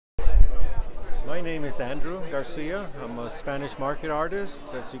My name is Andrew Garcia. I'm a Spanish market artist.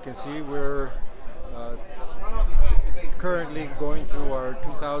 As you can see, we're currently going through our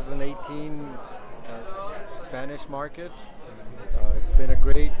 2018 Spanish market. It's been a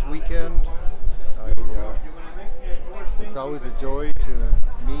great weekend. It's always a joy to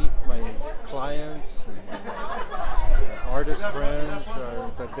meet my clients, artist friends.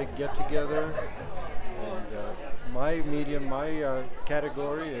 It's a big get-together. And my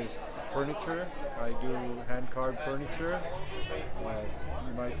category is furniture. I do hand-carved furniture.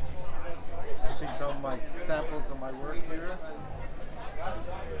 You might see some of my samples of my work here.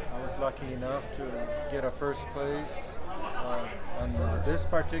 I was lucky enough to get a first place on this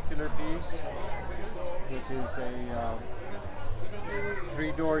particular piece, which is a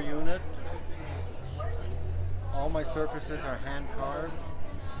three-door unit. All my surfaces are hand-carved.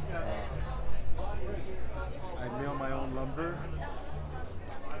 I mill my own lumber.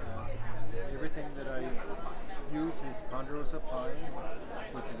 Everything that I use is ponderosa pine,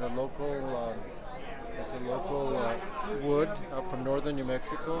 which is a local wood up from northern New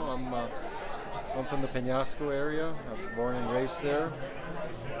Mexico. I'm from the Peñasco area. I was born and raised there.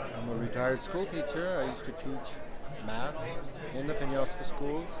 I'm a retired school teacher. I used to teach math in the Peñasco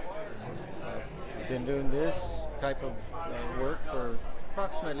schools. I've been doing this type of work for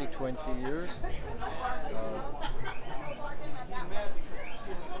approximately 20 years.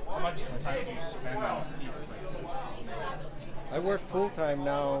 How much time do you spend on a piece like this? I work full-time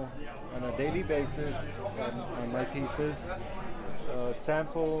now on a daily basis on my pieces.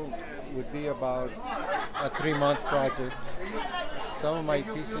 Sample would be about a 3-month project. Some of my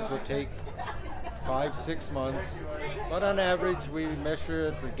pieces would take 5-6 months, but on average we measure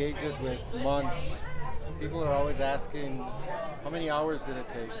it, we gauge it with months. People are always asking, how many hours did it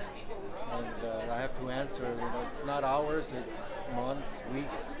take? And I have to answer, it's not hours, it's months,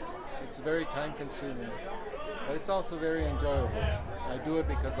 weeks. It's very time consuming, but it's also very enjoyable. I do it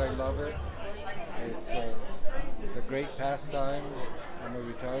because I love it. It's a great pastime. I'm a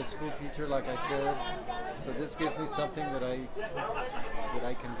retired school teacher, like I said, so this gives me something that I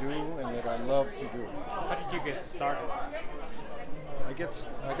can do and that I love to do. How did you get started? I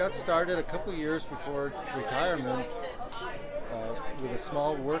got started a couple years before retirement with a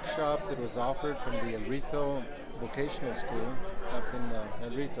small workshop that was offered from the El Rito Vocational School up in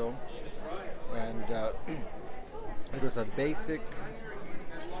El Rito, and it was a basic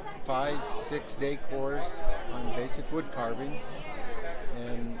 5-6 day course on basic wood carving,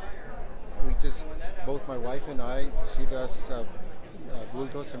 and we just, both my wife and I, she does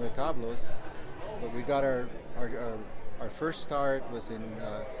bultos and retablos, but we got our first start was in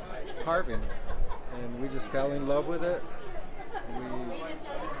carving, and we just fell in love with it. We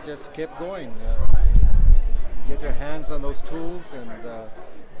just kept going. Get your hands on those tools and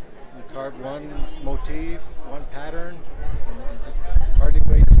you carve one motif, one pattern, and you just hardly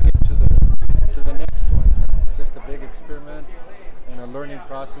wait to get to the next one. It's just a big experiment and a learning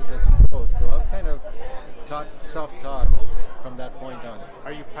process as you go. So I've kind of self-taught from that point on.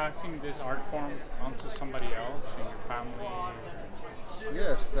 Are you passing this art form on to somebody else in your family?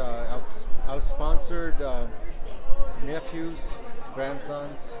 Yes, I've sponsored nephews,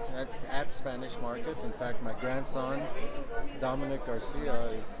 grandsons at Spanish Market. In fact, my grandson, Dominic Garcia,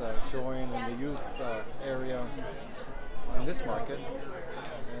 is showing in the youth area in this market,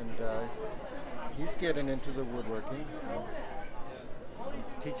 and he's getting into the woodworking.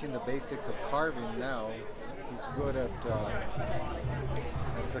 He's teaching the basics of carving now. He's good at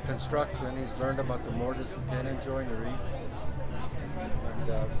the construction. He's learned about the mortise and tenon joinery,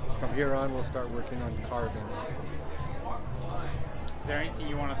 and from here on we'll start working on carving. Is there anything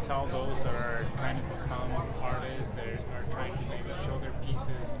you want to tell those that are trying to become artists, that are trying to maybe show their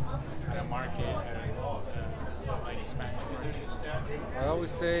pieces at a market, like Spanish market? I always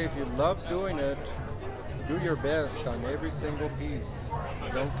say, if you love doing it, do your best on every single piece.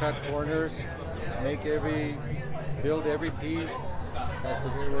 Don't cut corners. Build every piece as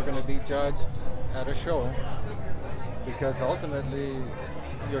if we were going to be judged at a show, because ultimately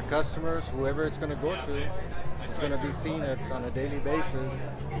your customers, whoever it's going to go to, is going to be seeing it on a daily basis,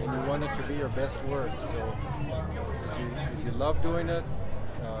 and you want it to be your best work. So if you love doing it,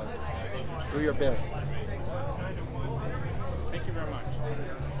 do your best. Thank you very much.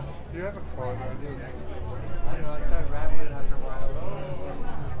 Do you have a quote? I don't know, I started rambling after a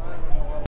while.